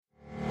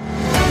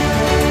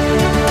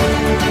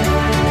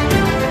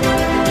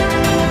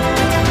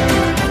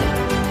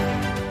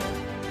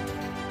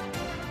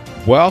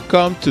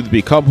Welcome to the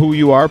Become Who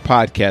You Are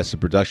podcast, a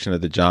production of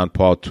the John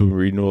Paul II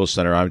Renewal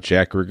Center. I'm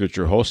Jack Riggers,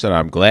 your host, and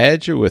I'm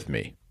glad you're with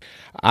me.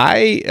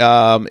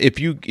 If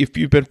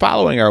you've been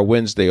following our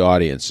Wednesday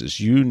audiences,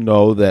 you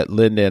know that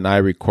Linda and I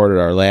recorded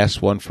our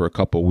last one for a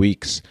couple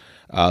weeks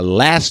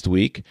last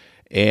week,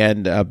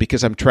 and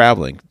because I'm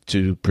traveling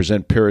to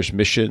present parish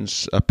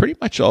missions pretty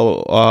much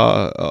all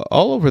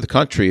over the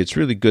country. It's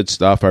really good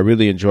stuff. I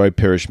really enjoy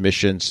parish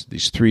missions.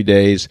 These 3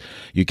 days,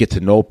 you get to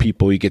know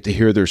people, you get to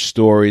hear their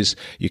stories,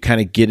 you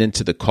kind of get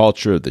into the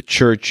culture of the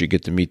church, you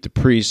get to meet the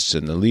priests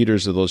and the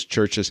leaders of those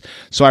churches.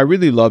 So I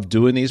really love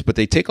doing these, but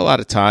they take a lot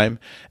of time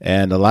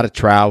and a lot of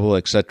travel,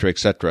 et cetera, et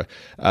cetera.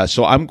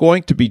 So I'm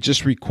going to be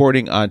just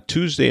recording on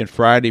Tuesday and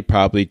Friday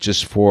probably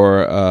just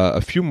for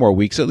a few more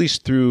weeks, at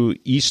least through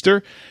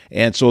Easter.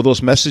 And so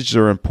those messages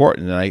are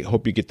important, and I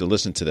hope you get to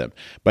listen to them.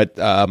 But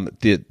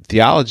the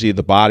theology of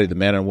the body, the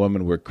man and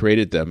woman were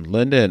created them.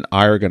 Linda and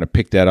I are going to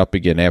pick that up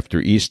again after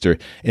Easter.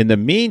 In the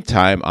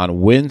meantime,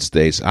 on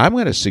Wednesdays, I'm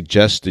going to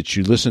suggest that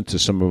you listen to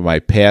some of my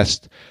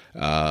past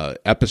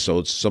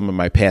episodes, some of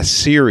my past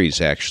series,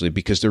 actually,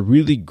 because they're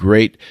really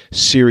great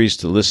series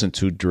to listen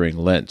to during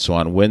Lent. So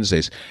on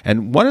Wednesdays.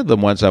 And one of the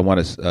ones I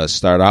want to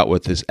start out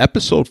with is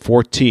episode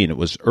 14. It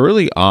was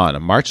early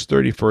on March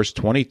 31st,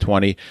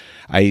 2020.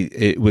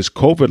 It was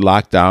COVID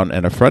lockdown,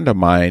 and a friend of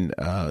mine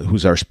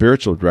who's our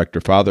spiritual director,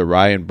 Father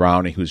Ryan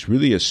Browning, who's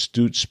really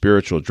astute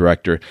spiritual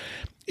director,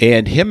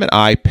 and him and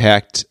I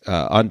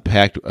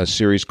unpacked a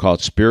series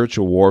called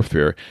Spiritual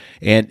Warfare,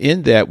 and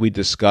in that we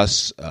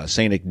discuss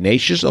St.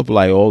 Ignatius of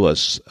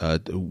Loyola's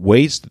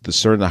ways to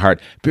discern the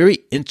heart. Very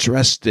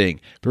interesting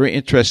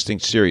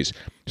series.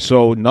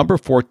 So number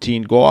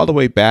 14, go all the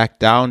way back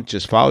down,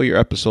 just follow your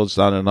episodes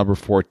down to number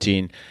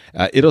 14.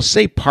 It'll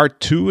say part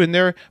 2 in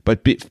there,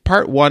 but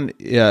part 1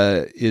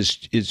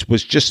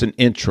 was just an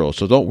intro,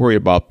 so don't worry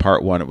about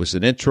part 1. It was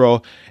an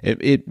intro.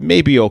 It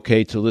may be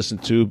okay to listen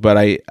to, but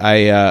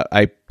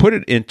I put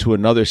it into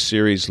another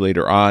series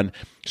later on,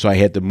 so I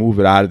had to move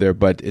it out of there,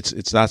 but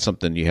it's not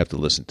something you have to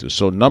listen to.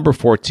 So number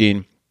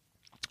 14,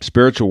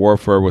 Spiritual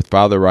Warfare with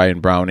Father Ryan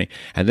Browning.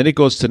 And then it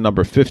goes to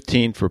number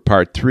 15 for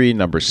part 3,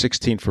 number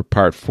 16 for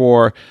part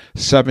 4,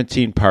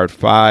 17 part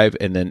 5,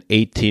 and then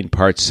 18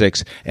 part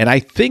 6. And I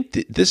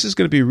think this is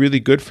going to be really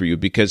good for you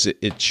because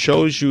it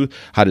shows you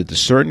how to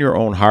discern your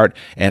own heart.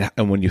 And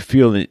when you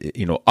feel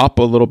up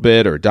a little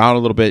bit or down a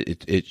little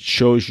bit, it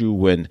shows you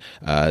when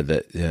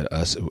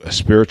a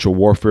spiritual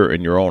warfare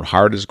in your own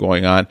heart is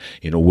going on.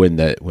 When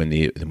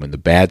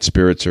the bad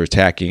spirits are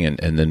attacking,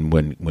 and then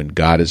when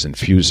God is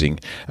infusing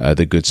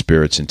the good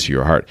spirits into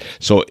your heart.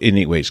 So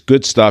anyways,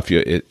 good stuff.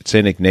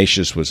 St.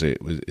 Ignatius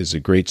is a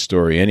great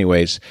story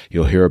anyways.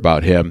 You'll hear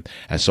about him.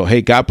 And so,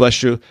 hey, God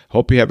bless you.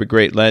 Hope you have a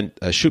great Lent.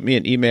 Shoot me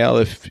an email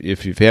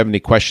if you have any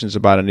questions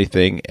about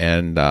anything,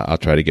 and I'll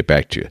try to get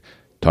back to you.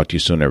 Talk to you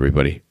soon,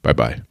 everybody.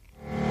 Bye-bye.